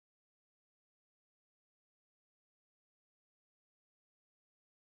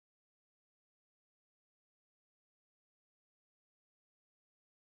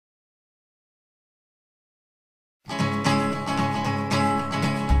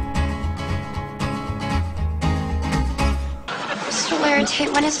Larry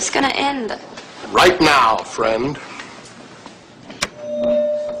Tate, when is this gonna end? Right now, friend.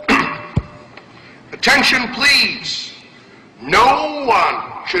 Attention, please. No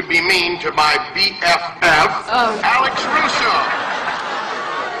one should be mean to my BFF, Alex Russo.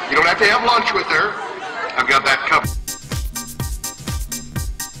 You don't have to have lunch with her. I've got that covered.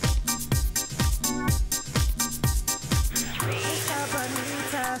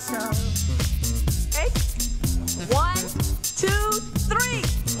 Okay. 1, 2, 3.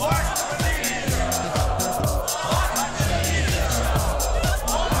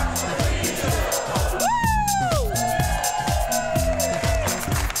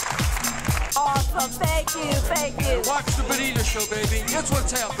 Awesome, thank you, thank you. Watch the Benita show, baby. That's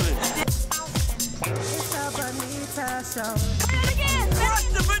what's happening. It's the Benita show. Say it again. Watch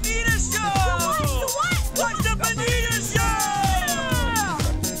the Benita show. The what? Watch the Benita show.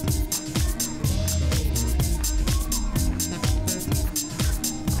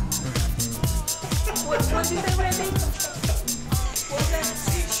 What'd you say, Randy?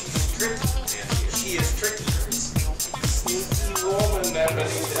 She is tricky. Sneaky woman, that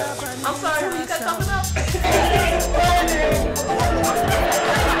Benita. I'm sorry, who you guys talking about?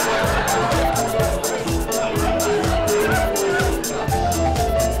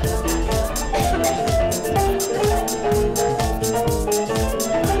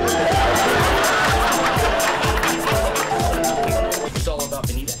 It's all about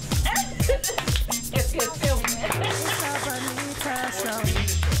Benita. It's good film.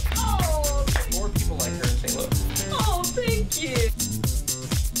 Oh, More people like her in St. Louis. oh, thank you.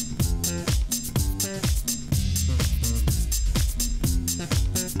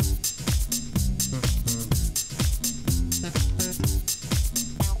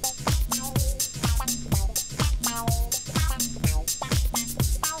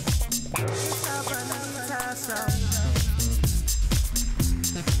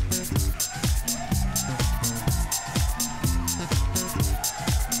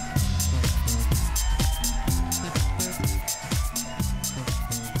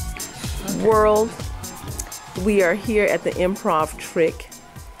 World, we are here at the Improv Trick.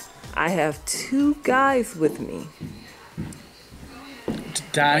 I have two guys with me.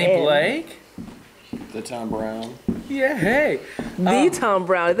 Donny Blake? The Tom Brown. Yeah, hey. The Tom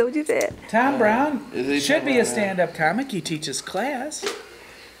Brown, is that what you said? Tom Brown Is he should Tom be a Brown? stand-up comic. He teaches class.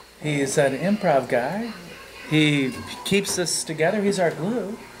 He's an improv guy. He keeps us together. He's our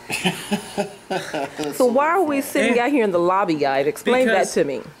glue. So why are we sitting out here in the lobby, guys? Explain that Because to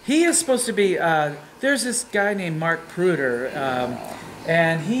me. He is supposed to be, there's this guy named Marc Prueter,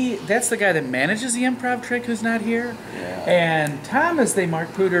 and that's the guy that manages the Improv Trick who's not here. Yeah. And Tom is the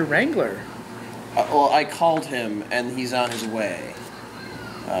Marc Prueter wrangler. Well, I called him, and he's on his way.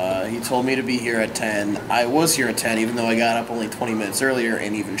 He told me to be here at 10. I was here at 10, even though I got up only 20 minutes earlier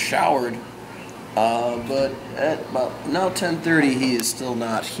and even showered. But at about now 10:30, he is still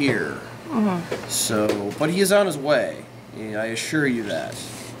not here. So, but he is on his way. Yeah, I assure you that.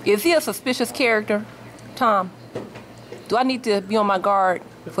 Is he a suspicious character, Tom? Do I need to be on my guard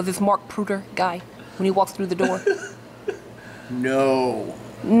for this Marc Prueter guy when he walks through the door? No.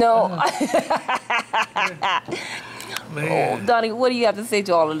 No. Man. Oh, Donny, what do you have to say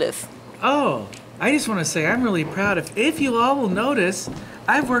to all of this? Oh, I just want to say I'm really proud. If you all will notice,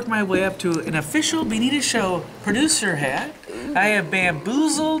 I've worked my way up to an official Benita Show producer hat. I have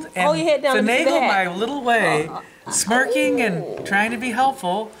bamboozled and Hold your head down, let me see the finagled hat. my little way, smirking and trying to be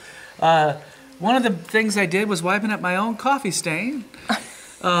helpful. One of the things I did was wiping up my own coffee stain.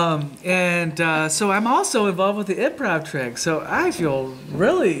 So I'm also involved with the Improv Trick. So I feel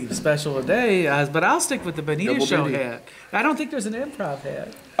really special today, but I'll stick with the Benita Double Show duty. hat. I don't think there's an improv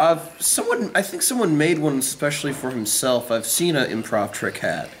hat. I think someone made one especially for himself. I've seen an Improv Trick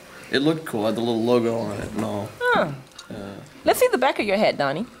hat. It looked cool. It had the little logo on it and all. Huh. Let's see the back of your hat,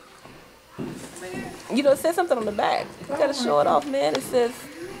 Donny. You know, it says something on the back. You gotta show it off, man. It says,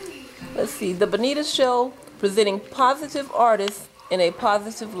 let's see, the Benita Show, presenting positive artists in a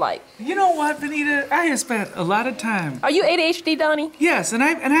positive light. You know what, Benita? I have spent a lot of time. Are you ADHD, Donny? Yes, and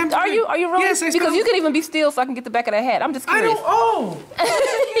I'm. Are you really? Yes, I because you can even be still, so I can get the back of that hat. I'm just I curious. don't. Oh.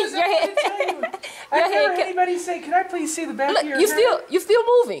 Your head. I've never head heard anybody say, "Can I please see the back of your you hat?" still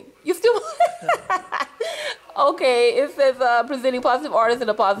moving. You still. Okay, it says presenting positive artists in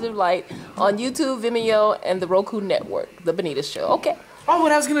a positive light on YouTube, Vimeo, and the Roku Network. The Benita Show. Okay. Oh,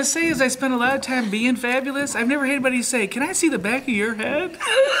 what I was gonna say is I spent a lot of time being fabulous. I've never heard anybody say, "Can I see the back of your head?"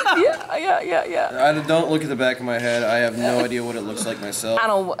 Yeah. I don't look at the back of my head. I have no idea what it looks like myself. I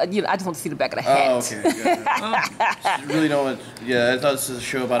don't. I just want to see the back of the hat. Oh, okay. Good. You really don't. Yeah, I thought this was a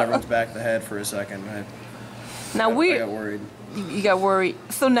show about everyone's back of the head for a second. Now I got worried. You got worried.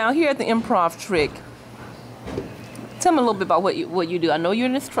 So now here at the Improv Trick, tell me a little bit about what you do. I know you're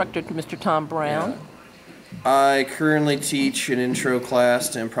an instructor to Mr. Tom Brown. Yeah. I currently teach an intro class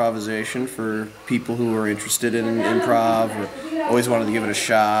to improvisation for people who are interested in improv or always wanted to give it a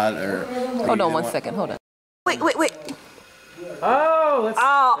shot. Or Hold on one second. Hold on. Wait. Oh,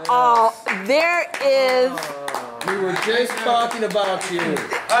 There is. We were just talking about you in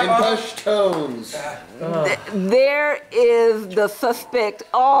hushed tones. There is the suspect.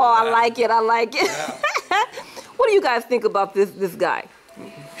 Oh, I like it. What do you guys think about this guy?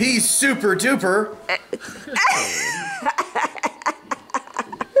 He's super duper.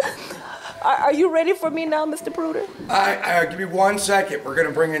 Are you ready for me now, Mr. Prueter? Give me 1 second. We're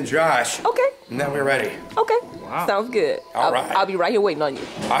gonna bring in Josh. Okay. And then we're ready. Okay. Wow. Sounds good. All right. I'll be right here waiting on you.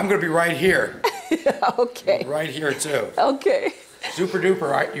 I'm gonna be right here. Okay. Right here too. Okay. Super duper,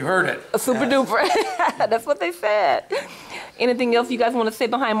 right? You heard it. Super duper. That's what they said. Anything else you guys want to say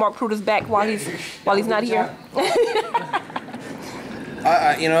behind Marc Prueter's back while he's not here?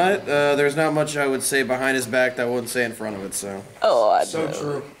 You know what? There's not much I would say behind his back that I wouldn't say in front of it. So. Oh, I So know.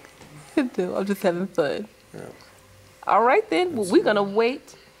 true. I'm just having fun. Yeah. All right then. Well, we're gonna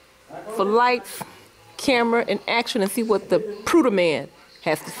wait for lights, camera, and action and see what the Prueter man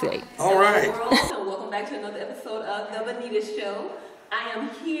has to say. All right. Welcome back to another episode of The Benita Show. I am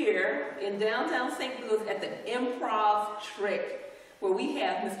here in downtown St. Louis at the Improv Trick, where we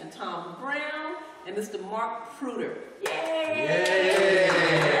have Mr. Tom Brown and Mr. Marc Prueter. Yay!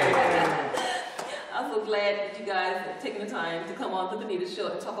 I'm so glad that you guys have taken the time to come on The Benita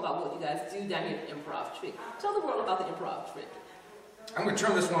Show and talk about what you guys do down here at the Improv Trick. Tell the world about the Improv Trick. I'm gonna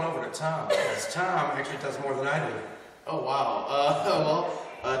turn this one over to Tom, because Tom actually does more than I do. Oh wow.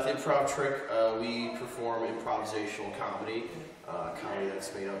 At the Improv Trick, we perform improvisational comedy. Comedy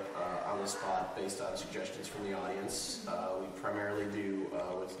that's made up on the spot based on suggestions from the audience. We primarily do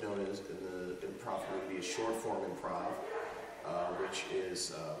what's known as in the improv community a short form improv, which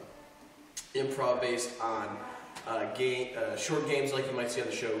is improv based on short games like you might see on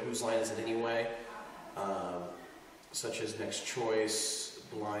the show Whose Line Is It Anyway? Such as Next Choice,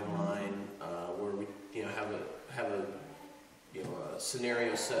 Blind Line, where we have a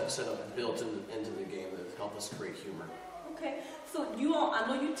scenario set up built into the game that help us create humor. Okay, so you all, I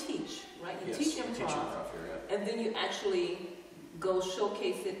know you teach, right? You Yes, teach we improv, teach improv here, yeah. and then you actually go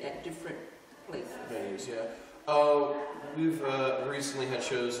showcase it at different places. Venues, yeah. We've recently had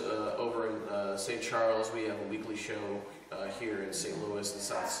shows over in St. Charles. We have a weekly show here in St. Louis and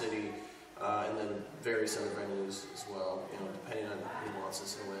South City, and then various other venues as well, depending on who wants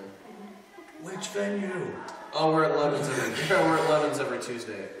us to win. Which venue? Oh, we're at Lemons every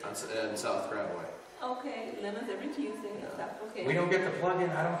Tuesday in South Crabway. Okay, Lemons every Tuesday. Okay. We don't get the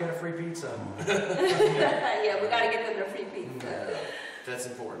plug-in, I don't get a free pizza. Yeah, we gotta get them their free pizza. Yeah, that's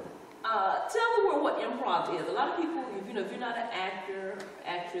important. Tell the world what improv is. A lot of people, if you're not an actor,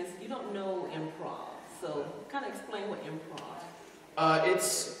 actress, you don't know improv. So, kind of explain what improv.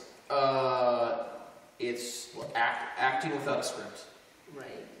 It's acting without a script.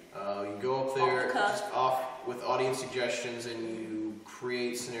 Right. You go up there just off with audience suggestions, and you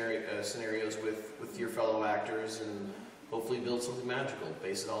create scenarios with your fellow actors, and hopefully build something magical.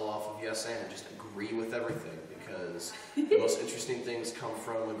 Base it all off of yes and just agree with everything, because the most interesting things come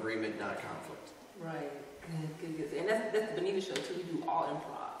from agreement, not conflict. Right. Good. And that's the Benita Show too. We do all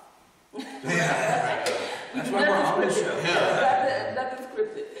improv. Yeah. That's why we're on this show. Yeah. Nothing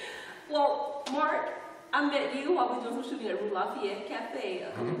scripted. Well, Marc, I met you while we were doing some shooting at Rue Lafayette Cafe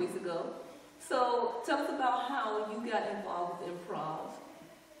a couple weeks ago. So tell us about how you got involved with improv.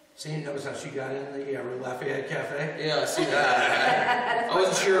 So you notice how she got in the Rue Lafayette Cafe? Yeah, I see that. I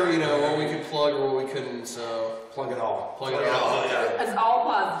wasn't sure, what we could plug or what we couldn't, so Plug it all. plug it all. Yeah. It's all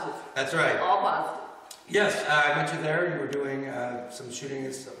positive. That's right. All positive. Yes, I met you there. You were doing some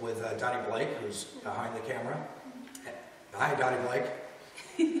shootings with Donny Blake, who's behind the camera. Hi, Donny Blake.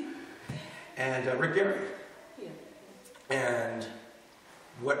 And Rick Gary. Yeah. And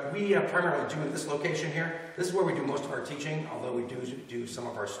what we primarily do in this location here, this is where we do most of our teaching, although we do some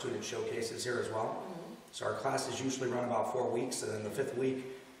of our student showcases here as well. So our classes usually run about 4 weeks, and then the 5th week,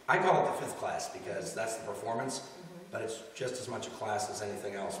 I call it the 5th class because that's the performance, but it's just as much a class as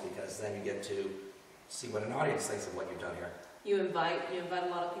anything else, because then you get to see what an audience thinks of what you've done here. You invite a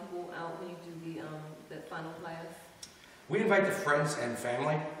lot of people out when you do the final class? We invite the friends and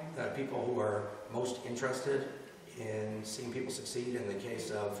family, the people who are most interested in seeing people succeed. In the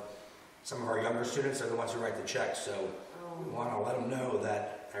case of some of our younger students, they're the ones who write the checks, so we want to let them know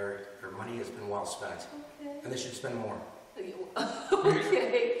that their money has been well spent, and they should spend more.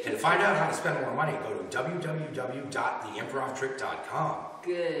 Okay. And find out how to spend more money, go to www.theimprovtrick.com.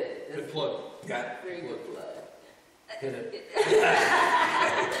 Good. Good plug. Got it. Very good plug. Hit it.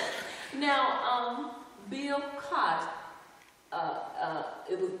 Now, Bill Chott,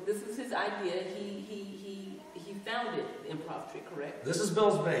 this was his idea. He founded the Improv Trick, correct? This is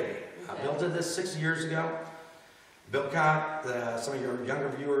Bill's baby. Okay. Bill did this 6 years ago. Bill Chott, some of your younger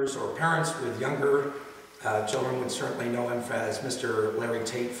viewers or parents with younger children would certainly know him as Mr. Larry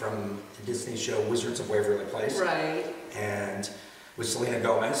Tate from the Disney show Wizards of Waverly Place. Right. And with Selena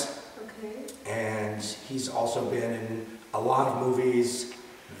Gomez. Okay. And he's also been in a lot of movies,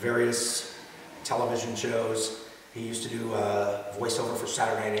 various television shows. He used to do voiceover for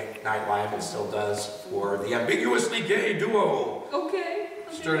Saturday Night Live and still does for the ambiguously gay duo. Okay.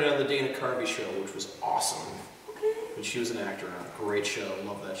 Started on the Dana Carvey show, which was awesome. Okay. And she was an actor on it. Great show.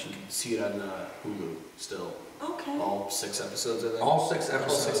 Love that. You can see it on Hulu still. Okay. All 6 episodes, I think. All 6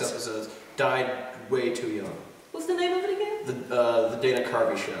 episodes. All 6 episodes. Died way too young. What's the name of it again? The Dana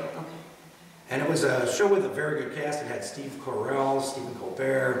Carvey show. Okay. And it was a show with a very good cast. It had Steve Carell, Stephen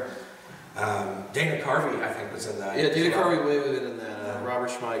Colbert, Dana Carvey, I think, was in that. Yeah, Dana Carvey was in that. Robert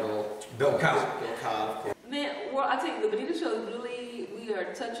Schmeigel. Bill Chott. Bill Chott, of course. Man, well, I think the Benita show is really, we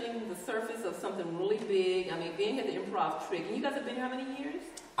are touching the surface of something really big. I mean, being at the Improv Trick, and you guys have been here how many years?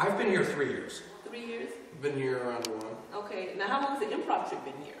 I've been here 3 years. 3 years? Been here around 1. Okay, now how long has the Improv Trick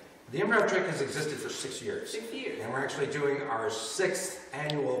been here? The Improv Trick has existed for 6 years. 6 years. And we're actually doing our 6th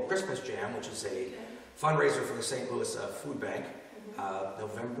annual Christmas Jam, which is a fundraiser for the St. Louis Food Bank,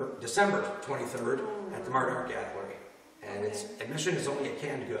 December 23rd at the Mart Art Gallery. And its admission is only a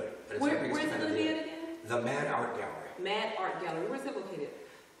canned good. But it's Where's it going to be at again? The Mad Art Gallery. Mad Art Gallery. Where's it located?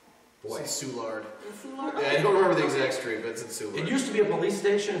 Boy. It's in Soulard. In Soulard? Yeah, I don't remember the exact street, but it's in Soulard. It used to be a police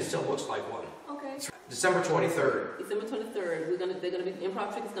station. It still looks like one. Okay. December 23rd. December 23rd. They're gonna be, the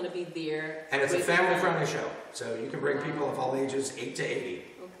Improv Trick is gonna be there. And it's a family-friendly show. So you can bring people of all ages, 8 to 80.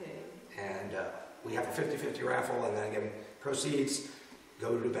 Okay. And we have a 50-50 raffle, and then again, proceeds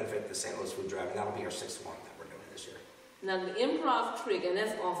go to benefit the St. Louis Food Drive, and that'll be our 6th one that we're doing this year. Now the Improv Trick, and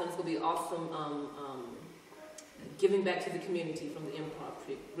that's awesome. It's gonna be awesome. Giving back to the community from the Improv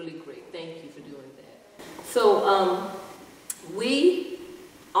Trick. Really great. Thank you for doing that. So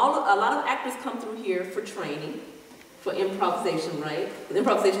a lot of actors come through here for training, for improvisation, right?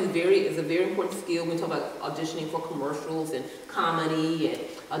 Improvisation is a very important skill. We talk about auditioning for commercials and comedy and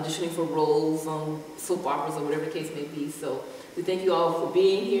auditioning for roles on soap operas or whatever the case may be. So we thank you all for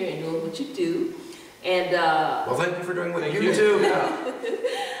being here and doing what you do. And well, thank you for doing what you do. Yeah.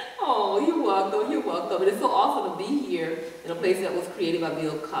 Oh, you're welcome. You're welcome. And it's so awesome to be here in a place that was created by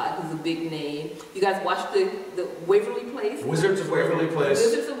Bill Chott, who's a big name. You guys watched the Waverly Place? Wizards of Waverly Place.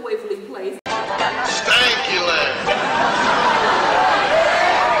 Wizards of Waverly Place. Stanky leg.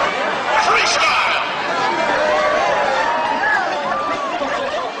 Freestyle.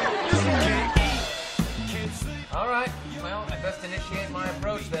 All right. Well, I best initiate my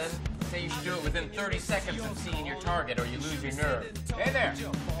approach then. Say you should do it within 30 seconds of seeing your target, or you lose your nerve. Hey there!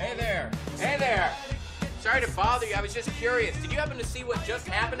 Hey there! Hey there! Sorry to bother you. I was just curious. Did you happen to see what just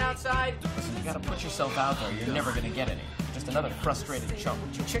happened outside? Listen, you gotta put yourself out there. You're never gonna get any. Just another frustrated chump.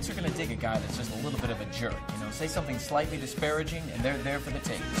 Chicks are gonna dig a guy that's just a little bit of a jerk. You know, say something slightly disparaging, and they're there for the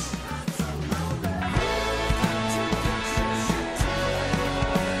takes.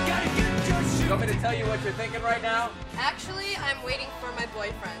 You want me to tell you what you're thinking right now? Actually, I'm waiting for my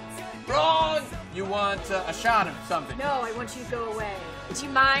boyfriend. Wrong! You want a shot of something? No, I want you to go away. Do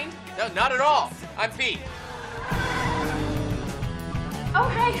you mind? No, not at all. I'm Pete. Oh,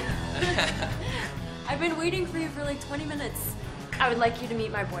 hey. I've been waiting for you for like 20 minutes. I would like you to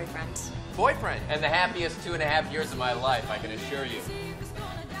meet my boyfriend. Boyfriend? And the happiest 2.5 years of my life, I can assure you.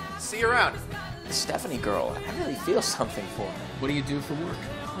 See you around. The Stephanie girl, I really feel something for her. What do you do for work?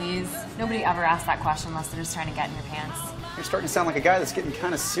 Please. Nobody ever asks that question unless they're just trying to get in your pants. You're starting to sound like a guy that's getting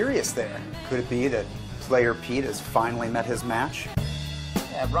kind of serious there. Could it be that player Pete has finally met his match?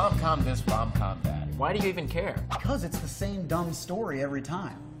 Yeah, rom-com this, rom-com that. Why do you even care? Because it's the same dumb story every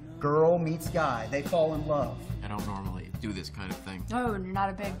time. Girl meets guy, they fall in love. I don't normally do this kind of thing. Oh, and you're not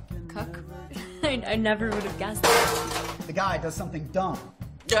a big cook? I never would have guessed that. The guy does something dumb.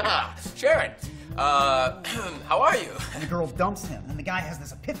 Yeah, Sharon. How are you? And the girl dumps him, and the guy has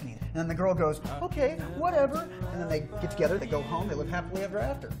this epiphany. And then the girl goes, okay, whatever. And then they get together, they go home, they live happily ever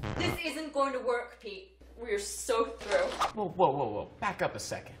after. This isn't going to work, Pete. We're so through. Whoa. Back up a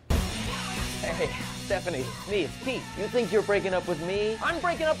second. Hey, Stephanie, me, it's Pete. You think you're breaking up with me? I'm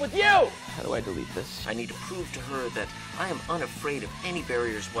breaking up with you! How do I delete this? I need to prove to her that I am unafraid of any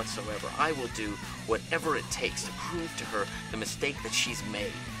barriers whatsoever. I will do whatever it takes to prove to her the mistake that she's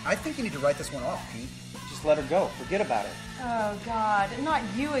made. I think you need to write this one off, Pete. Just let her go. Forget about it. Oh, God. Not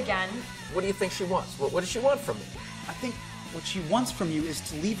you again. What do you think she wants? What does she want from me? I think what she wants from you is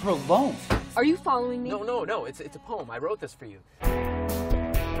to leave her alone. Are you following me? No. It's a poem. I wrote this for you.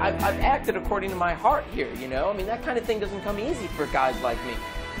 I've acted according to my heart here, you know? I mean, that kind of thing doesn't come easy for guys like me.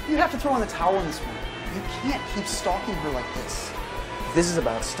 You have to throw in the towel on this one. You can't keep stalking her like this. This is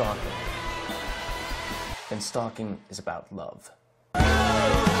about stalking. And stalking is about love.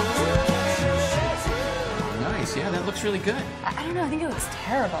 Nice, yeah, that looks really good. I don't know, I think it looks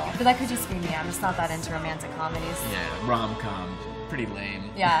terrible. But that could just be me. I'm just not that into romantic comedies. Yeah, rom-com. Pretty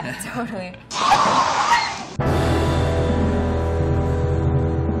lame. Yeah, totally.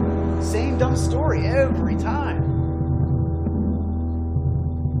 Same dumb story every time.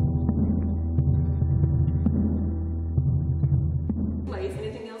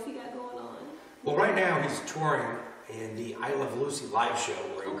 Anything else he got going on? Well, right now he's touring in the I Love Lucy live show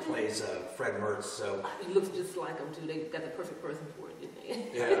where he plays Fred Mertz. So He looks just like him too. They got the perfect person for it,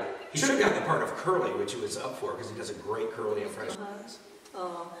 didn't they? yeah, he should have gotten the part of Curly, which he was up for because he does a great Curly impression.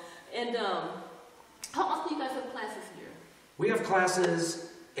 And how often do you guys have classes here? We have classes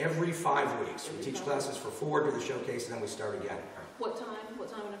every 5 weeks. We teach classes for 4, do the showcase, and then we start again. What time? What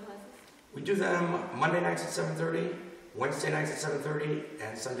time are the classes? We do them Monday nights at 7:30, Wednesday nights at 7:30,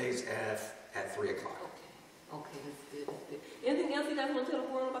 and Sundays at 3 o'clock. Okay, that's good, that's good. Anything else you guys want to tell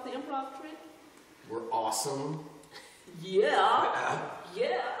the world about the improv trick? We're awesome. Yeah.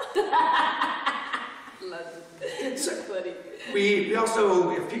 Love it. So, funny. We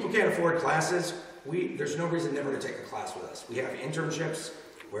also, if people can't afford classes, there's no reason never to take a class with us. We have internships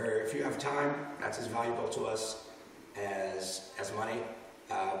where if you have time, that's as valuable to us as money.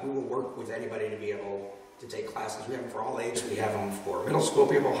 We will work with anybody to be able to take classes. We have them for all ages. We have them for middle school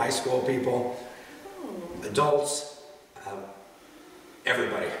people, high school people, adults,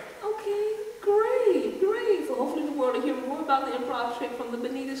 everybody. Okay, great. So hopefully the world will hear more about the improv trick from the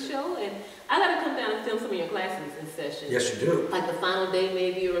Benita show. And I gotta come down and film some of your classes and sessions. Yes, you do. Like the final day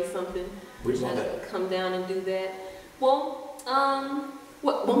maybe or something. We'd love it. Come down and do that. Well,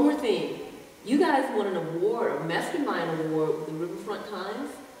 one more thing. You guys won an award, a mastermind award with the Riverfront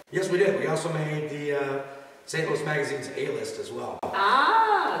Times. Yes, we did. We also made the St. Louis Magazine's A-list as well.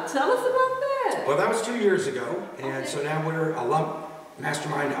 Tell us about that. Well, that was 2 years ago, and so now we're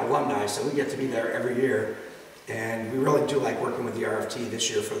Mastermind alumni, so we get to be there every year. And we really do like working with the RFT this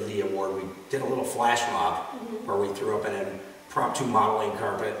year for the award. We did a little flash mob where we threw up an impromptu modeling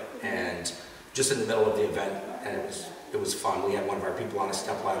carpet and just in the middle of the event, and it was fun. We had one of our people on a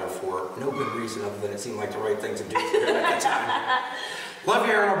stepladder for no good reason other than it seemed like the right thing to do for him at the time. Love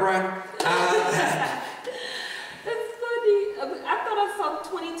you, Aaron O'Brien. That's funny. I thought I saw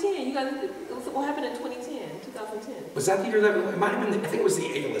 2010. You guys, what happened in 2010, 2010? Was that the year that, it might have been, I think it was the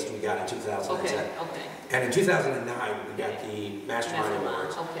A-list we got in 2010. Okay. And in 2009, we got the Mastermind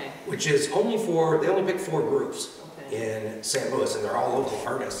Awards, okay. which is they only picked 4 groups in St. Louis, and they're all local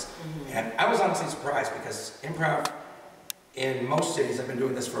artists. And I was honestly surprised because improv in most cities, I've been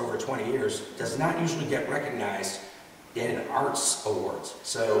doing this for over 20 years, does not usually get recognized in arts awards.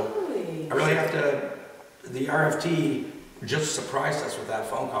 So I really have to, the RFT just surprised us with that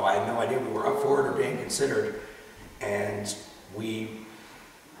phone call. I had no idea we were up for it or being considered. And we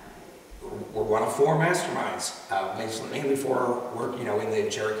were one of 4 masterminds, mainly for work, in the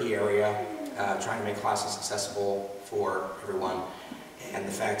Cherokee area, trying to make classes accessible for everyone. And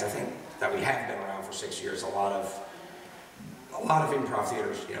the fact, I think, that we have been around for 6 years, a lot of improv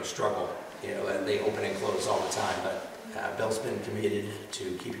theaters, struggle, and they open and close all the time. But Bill's been committed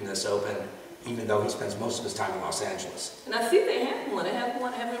to keeping this open, even though he spends most of his time in Los Angeles. And I see they have one. They have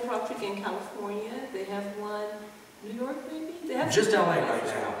an improv trick in California. They have one New York, maybe? They have just LA right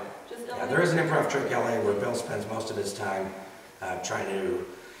now. Just LA? Yeah, there is an improv trick LA where Bill spends most of his time trying to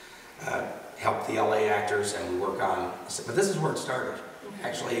help the LA actors, and we work on, but this is where it started.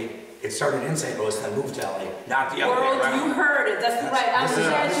 Actually, it started in St. Louis, then moved to LA, not the other way around. You heard it. That's right. I'm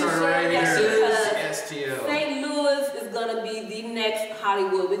glad you said that because STO. St. Louis is going to be the next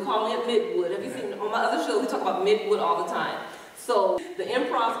Hollywood. We call it Midwood. Have you seen, on my other show, we talk about Midwood all the time. So the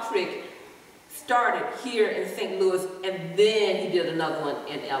improv trick started here in St. Louis, and then he did another one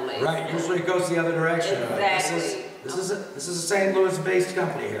in LA. Right, usually it goes the other direction. Exactly. This is a St. Louis-based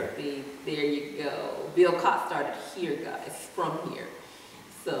company here. See, there you go. Bill Chott started here, guys, from here.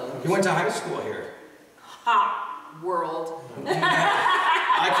 So you went to high school here. Ha! World.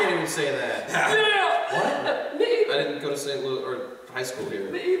 I I can't even say that. Yeah. What? Me either. I didn't go to St. Louis or high school here.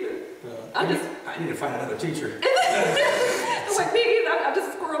 Me either. I need to find another teacher. I'm like, me either. I'm just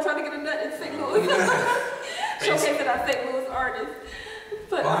a squirrel trying to get a nut in St. Louis. Showcasing our St. Louis artists.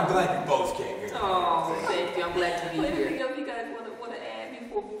 But, well, I'm glad you both came here. Oh, thank you. I'm glad to be here. Anything else you guys want to add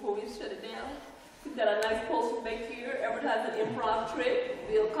before we shut it down? We've got a nice poster back here, advertising Improv Trick.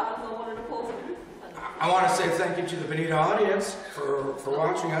 Bill Chott on one of the posters. I want to say thank you to the Benita audience for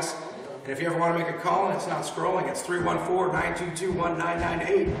watching us. And if you ever want to make a call and it's not scrolling, it's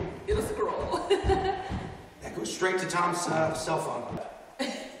 314-922-1998. It'll scroll. That goes straight to Tom's cell phone.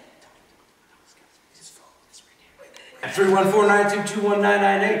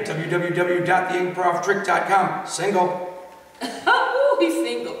 314-922-1998, www.theimprovtrick.com. Single. Ooh, he's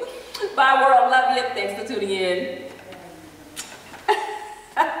single. Bye, world. Love you. Thanks for tuning in.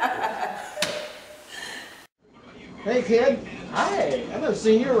 Hey, kid. Hi. I've never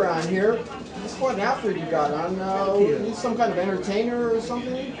seen you around here. What outfit you got on? You some kind of entertainer or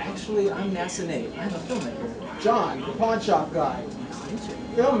something? Actually, I'm Arceneaux. I'm a filmmaker. John, the pawn shop guy.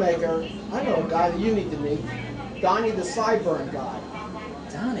 Filmmaker. I know a guy that you need to meet. Donny the sideburn guy.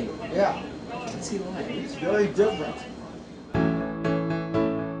 Donny? Yeah. What's he like? He's very different.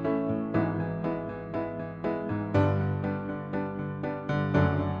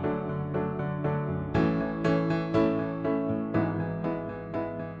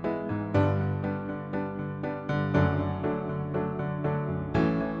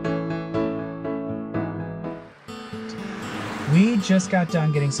 We just got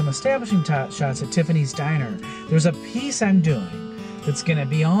done getting some establishing shots at Tiffany's Diner. There's a piece I'm doing that's going to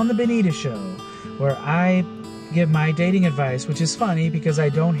be on the Benita show where I give my dating advice, which is funny because I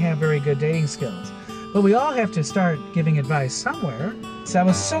don't have very good dating skills. But we all have to start giving advice somewhere. So I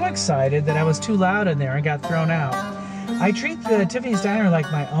was so excited that I was too loud in there and got thrown out. I treat the Tiffany's Diner like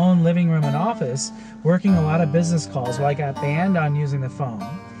my own living room and office, working a lot of business calls while I got banned on using the phone.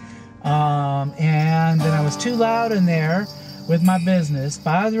 And then I was too loud in there with my business,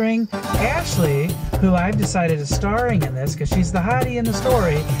 bothering Ashley, who I've decided is starring in this because she's the hottie in the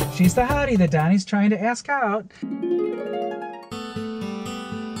story. She's the hottie that Donnie's trying to ask out.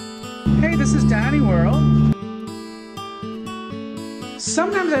 Hey, this is Donnie World.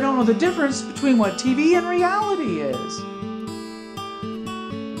 Sometimes I don't know the difference between what TV and reality is.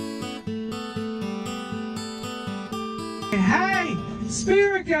 Hey,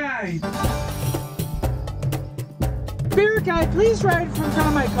 Spirit Guide! Spirit Guide, please ride in front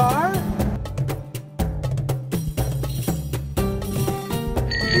of my car.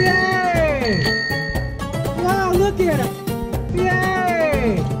 Yay! Wow, look at him!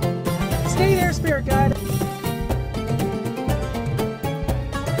 Yay! Stay there, Spirit Guide.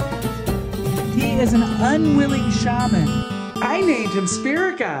 He is an unwilling shaman. I named him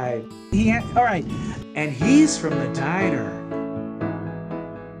Spirit Guide. All right, and he's from the diner.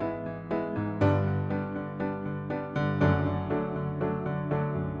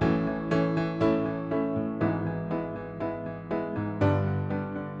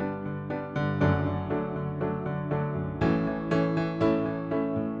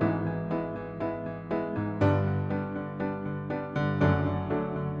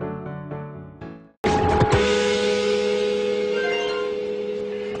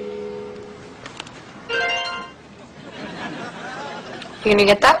 You gonna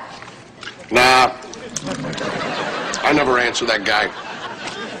get that? Nah. I never answer that guy.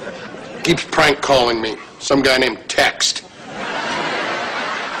 Keeps prank calling me. Some guy named Text.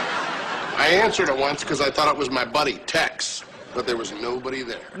 I answered it once because I thought it was my buddy, Tex, but there was nobody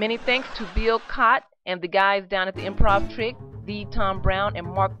there. Many thanks to Bill Chott and the guys down at the Improv Trick, the Tom Brown and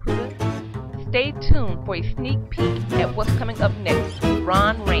Marc Prueter. Stay tuned for a sneak peek at what's coming up next with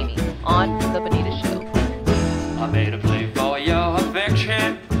Rahn Ramey on The Benita Show. I made a play for your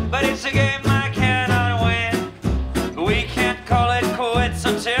affection, but it's a game I cannot win. We can't call it quits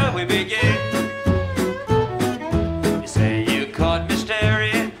until we begin. You say you caught me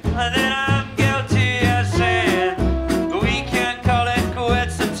staring, and then I'm guilty as sin. We can't call it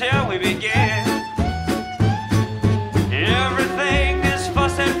quits until we begin. Everything is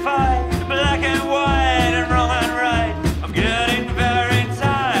fuss and fight, black and white and wrong and right. I'm getting very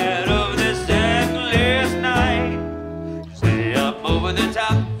tired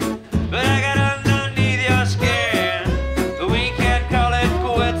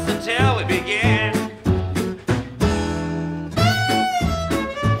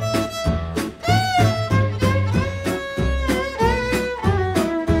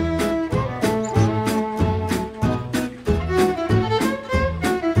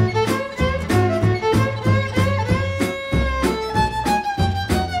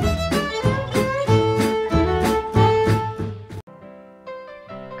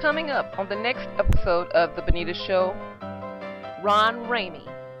Coming up on the next episode of The Benita Show, Rahn Ramey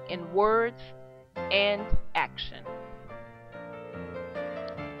in words and action.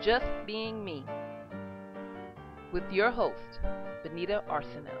 Just Being Me, with your host, Benita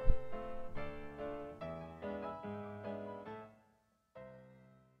Arceneaux.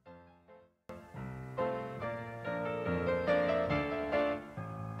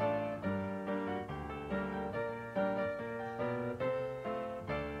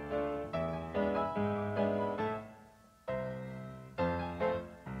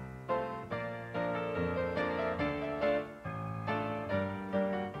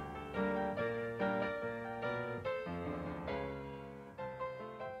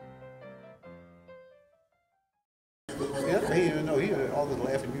 Yeah, he didn't even know. He had all the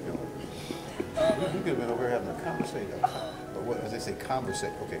laughing. You could have been over here having a conversation. But what, as they say,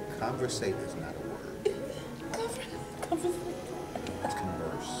 conversate. Okay, conversate is not a word. It's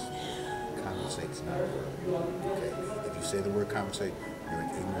converse. Conversate is not a word. Okay, if you say the word conversate, you're an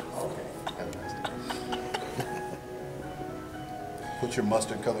ignorant. Okay, have a nice day. Put your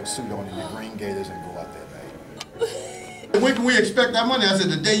mustard-colored suit on and your green gaiters and go out there, man. When can we expect that money? I said,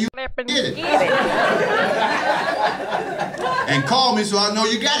 the day you get it. And call me so I know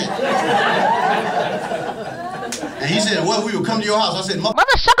you got it. And he said, well, we will come to your house. I said, Mother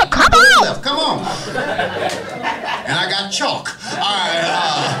sucker, come on! Left. Come on. And I got chalk. All right.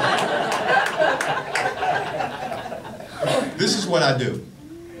 This is what I do.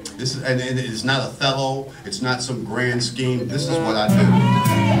 This is, and it's not Othello. It's not some grand scheme. This is what I do.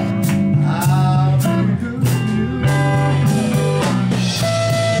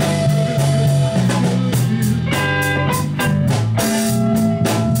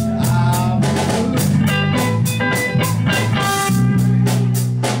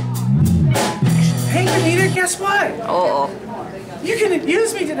 Guess what? You can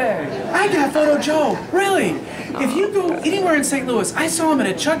abuse me today. I got Photo Joe. Really? If you go anywhere in St. Louis, I saw him at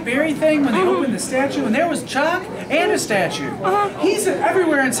a Chuck Berry thing when they opened the statue, and there was Chuck and a statue. He's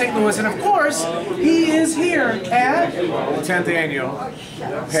everywhere in St. Louis, and of course, he is here at the 10th annual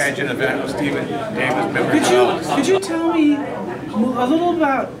Pageant event with Stephen Davis. Could you tell me a little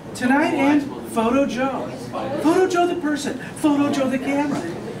about tonight and Photo Joe? Photo Joe the person, Photo Joe the camera.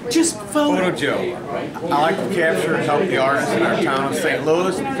 Just Photo Joe. I like to capture and help the artists in our town of St.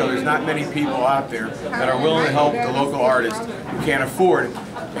 Louis because there's not many people out there that are willing to help the local artist who can't afford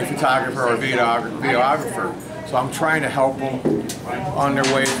a photographer or a videographer. So I'm trying to help them on their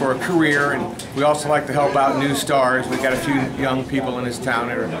way for a career, and we also like to help out new stars. We've got a few young people in this town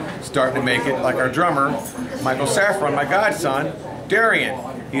that are starting to make it, like our drummer, Michael Saffron, my godson, Darian.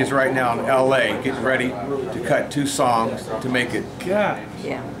 He is right now in LA getting ready to cut 2 songs to make it.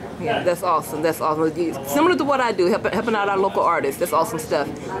 Yeah, that's awesome. That's awesome. Similar to what I do, helping out our local artists. That's awesome stuff.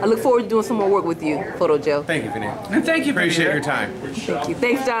 I look forward to doing some more work with you, Photo Joe. Thank you, Benita. And thank you, Appreciate your time. Thank you.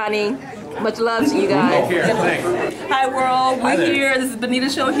 Thanks, Donnie. Much love to you guys. Take care. Thanks. Hi, world. We're here. This is Benita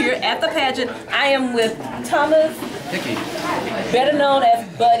Show here at the pageant. I am with Thomas Hickey, better known as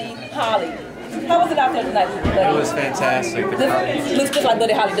Buddy Holly. How was it out there tonight, Buddy? It was fantastic. Looks just like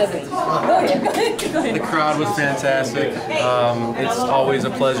Buddy Holly, doesn't it? Go ahead. The crowd was fantastic. It's always a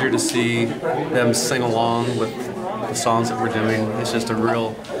pleasure to see them sing along with the songs that we're doing. It's just a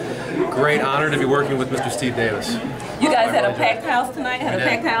real great honor to be working with Mr. Steve Davis. You guys had a packed house tonight, had a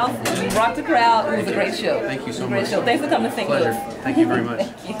packed house. You rocked the crowd. It was a great show. Thank you so much. Great show. Thanks for coming to St. Louis. Thank you very much.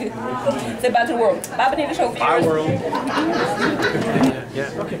 Thank you. Say bye to the world. Bye, Benita Show. Bye, world. Yeah.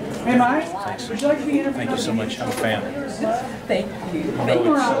 Okay. Hey, Mike. Thanks. Would you like to be interviewed? Thank you so much. I'm a fan. Thank you.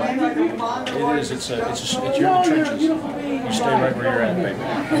 It is. It's you're in the trenches. You stay right where you're at, baby.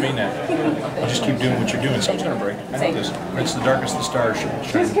 I mean that. You just keep doing what you're doing. Something's gonna break. I know this. It's the darkest of the stars.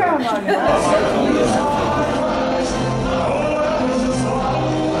 Just count on you.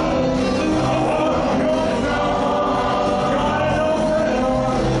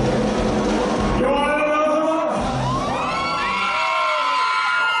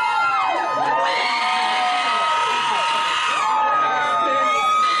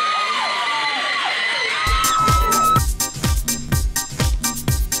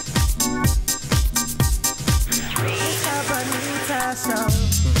 Show.